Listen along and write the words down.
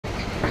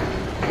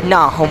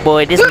Nah,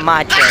 homeboy, this is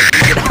my truck.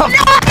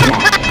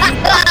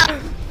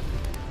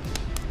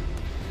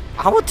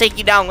 I will take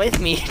you down with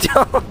me.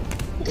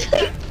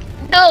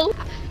 No.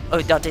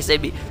 Oh, Dante,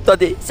 save me.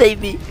 Dante,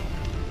 save me.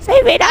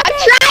 Save me, Dante.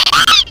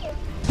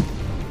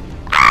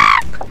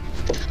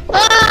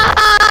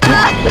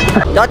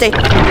 Dante,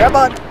 grab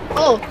on.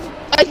 Oh.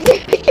 I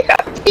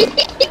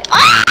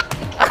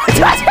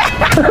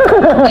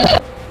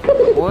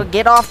Well,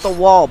 get off the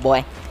wall,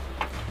 boy.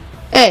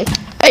 Hey,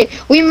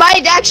 we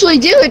might actually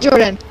do it,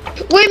 Jordan.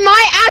 We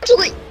might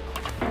actually.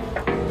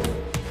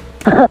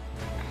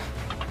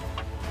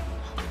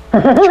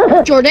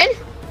 Jordan?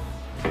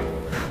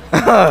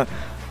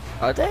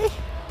 Are they?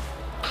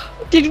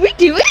 Did we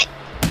do it?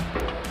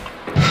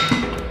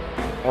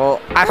 Well,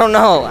 I don't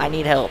know. I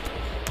need help.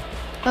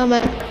 Oh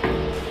man.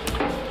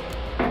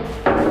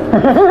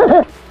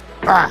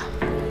 Ah.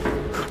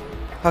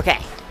 Okay.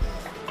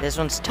 This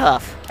one's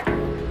tough.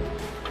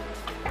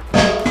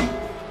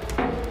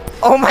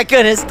 Oh my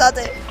goodness,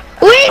 Dante.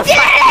 We did it!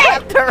 I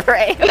grabbed the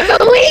rail.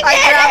 I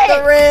grabbed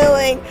the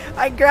railing.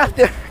 I grabbed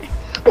the railing.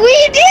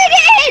 We did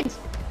it!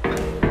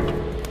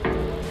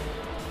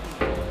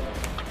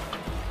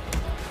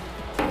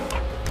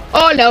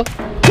 Oh no.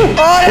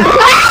 Oh no.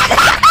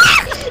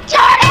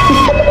 Jordan!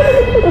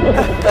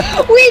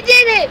 We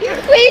did it!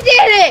 We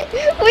did it!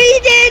 We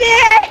did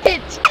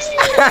it!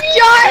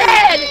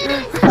 Jordan!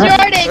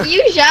 Jordan,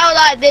 you shall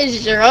not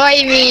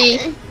destroy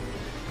me.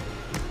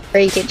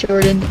 Break it,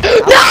 Jordan. No,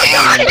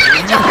 Jordan!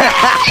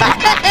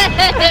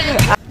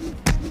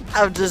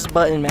 I'm just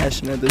button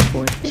mashing at this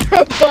point.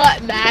 You're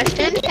butt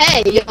mashing?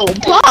 Hey, yo,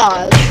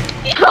 pause.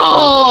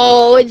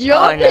 Oh,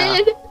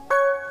 Jordan.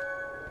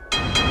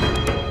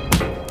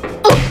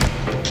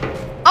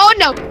 Oh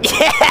no!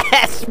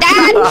 Yes!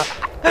 Dad!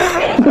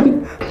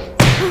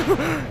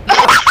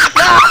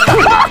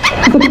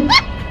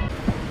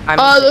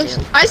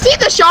 I see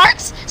the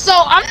sharks, so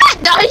I'm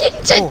not dying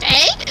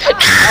today.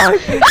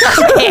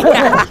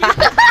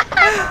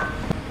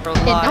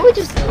 Okay, now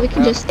we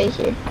can just stay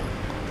here.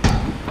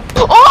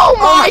 Oh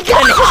my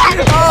god!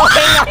 Oh,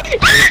 hang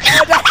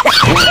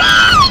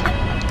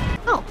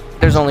on.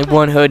 There's only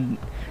one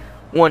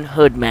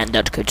hood man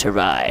that could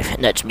survive,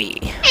 and that's me.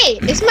 Hey,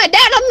 it's my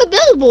dad on the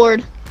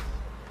billboard.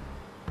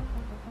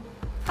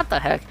 What the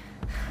heck?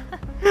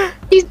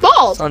 He's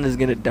bald. Son is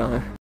gonna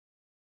die.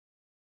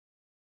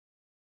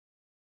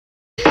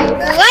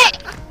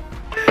 Let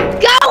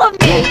go of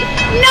me!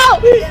 No!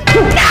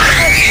 No!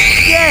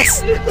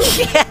 Yes!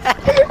 Yeah!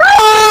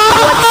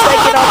 1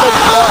 second on the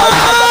clock.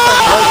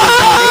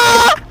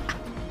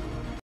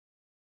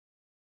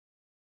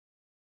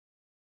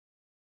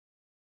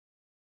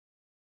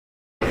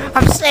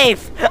 I'm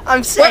safe!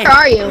 I'm safe! Where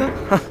are you?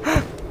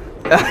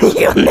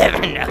 You'll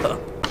never know.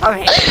 I'm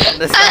hanging on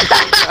this side.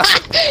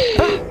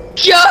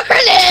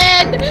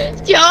 Jordan!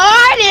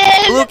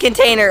 Jordan! Blue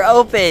container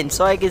open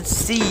so I can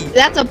see.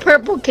 That's a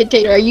purple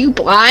container. Are you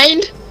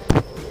blind?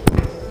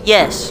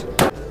 Yes.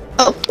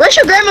 Oh,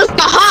 Russian grandma's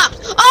the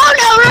hops! Oh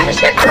no,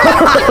 Russian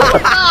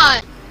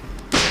grandma!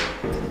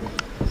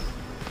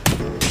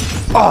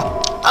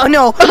 Oh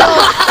no!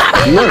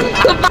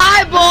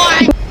 Goodbye,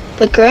 boy!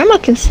 But grandma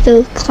can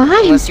still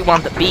climb. Unless you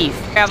want the beef.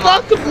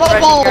 Grandma, Suck my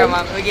balls. Grandma,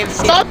 I'm gonna give you,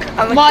 Suck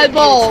my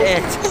balls.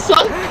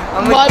 Suck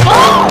my my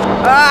balls.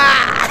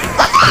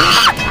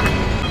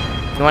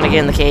 You want to get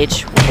in the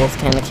cage? We both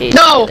can in the cage.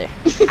 No.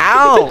 Together.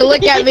 Ow!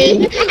 Look at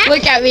me.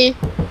 Look at me.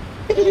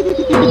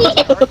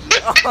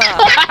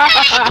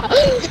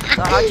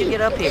 So how'd you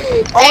get up here?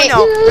 Oh Hey.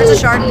 no! There's a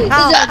shark!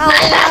 Help!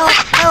 Help!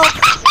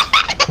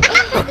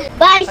 Help!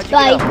 Bye,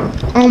 Spike.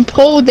 I'm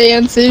pole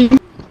dancing.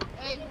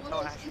 Hey,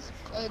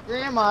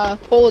 grandma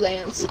pole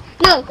dance.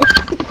 No.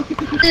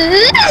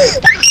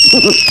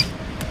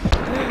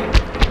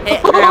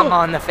 Hit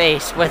grandma in the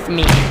face with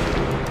me.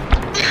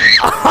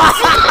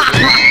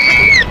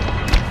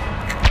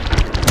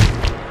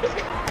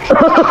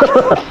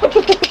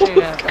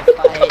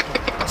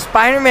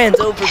 Spider-Man's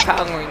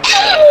overpowering me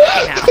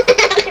right now.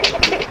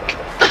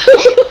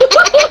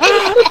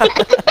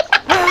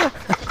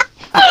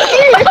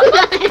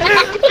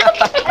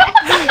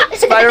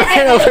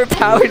 Spider-Man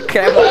overpowered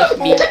grandma with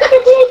me.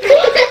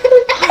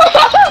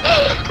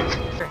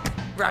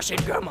 Russian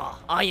grandma,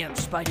 I am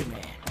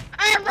Spider-Man.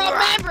 I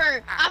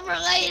remember. I'm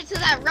related to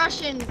that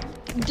Russian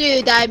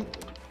dude. I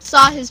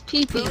saw his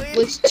pee-pee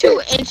was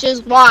 2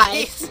 inches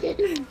wide.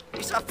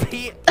 He's up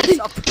here. He's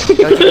up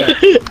here.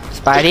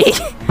 Spidey.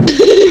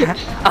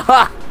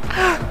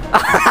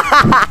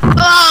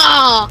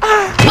 Oh!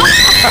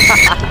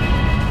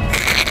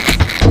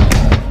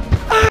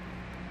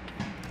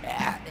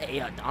 Yeah,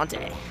 hey,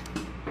 Dante.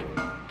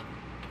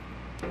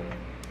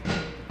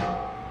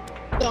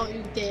 Don't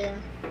you dare.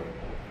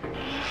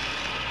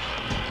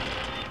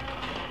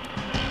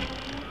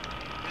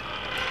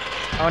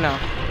 Oh no.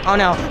 Oh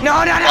no.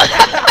 No, no, no!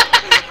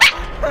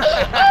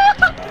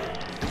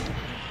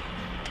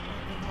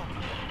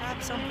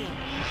 Grab something.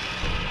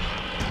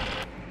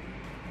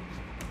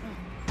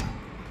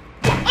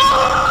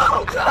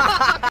 Oh!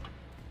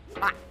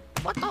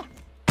 What the?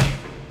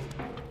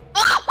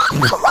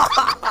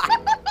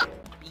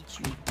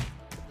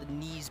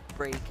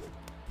 break.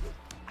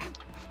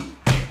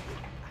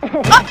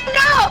 Oh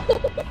no!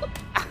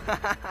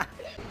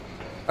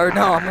 Or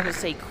no, I'm gonna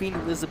say Queen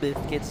Elizabeth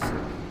gets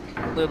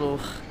a little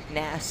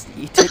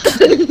nasty to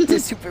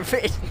Supa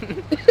Fish.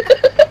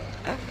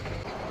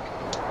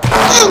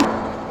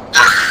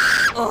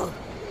 Oh.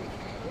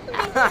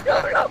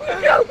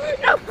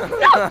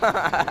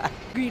 No.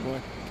 Green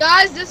one.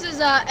 Guys, this is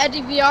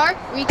Eddie VR.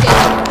 We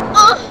can.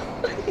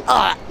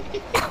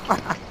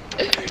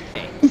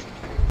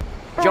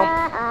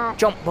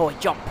 Jump, boy,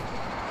 jump.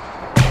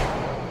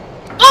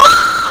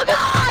 Oh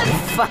God!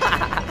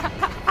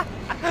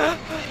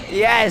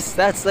 Yes,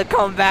 that's the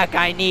comeback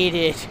I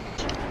needed.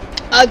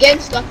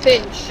 Against the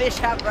fish. Fish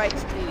have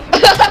rights too.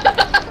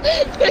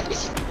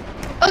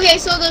 Okay,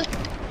 so the.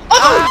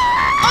 Oh!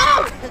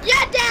 Oh!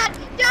 Yeah, Dad!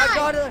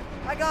 Die!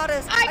 I got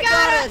us!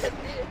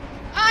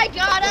 I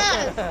got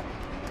us!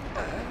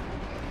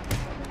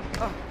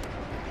 Oh.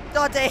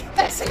 Dante,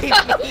 save me! No!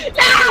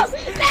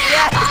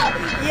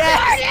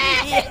 Yes!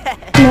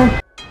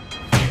 Yes!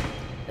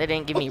 They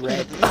didn't give me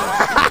red.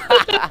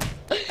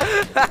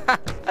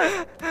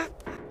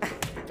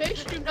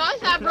 Fish do not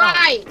have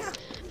rights!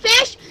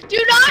 Fish do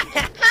not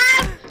have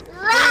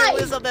rights!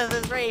 Elizabeth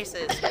is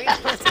racist.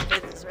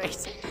 Elizabeth is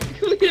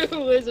racist.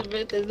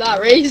 Elizabeth is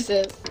not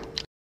racist.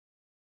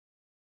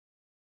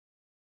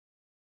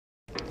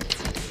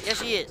 Yes,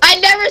 she is. I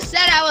never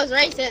said I was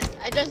racist.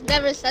 I just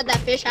never said that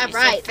fish have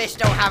rights. Fish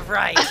don't have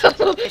rights. Fish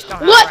don't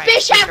have What rights.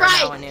 fish have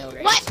rights?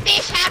 Right? What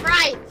fish have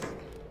rights?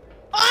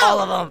 Oh, all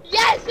of them.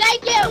 Yes,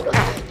 thank you.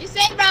 You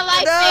saved my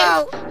life,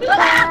 No. fish.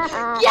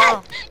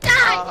 Yes,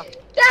 die,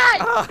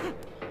 die.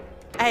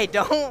 Hey,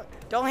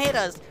 don't hit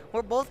us.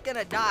 We're both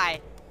gonna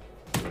die.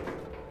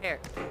 Here,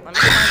 let me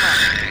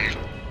climb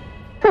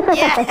up.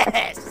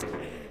 Yes.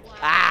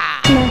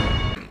 Ah.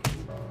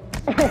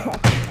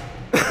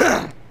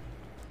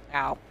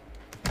 Ow.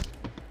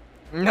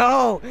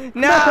 No!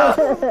 No!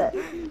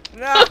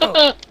 No!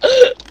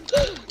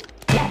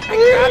 I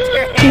grabbed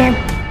your hand!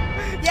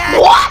 Yes!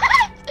 What?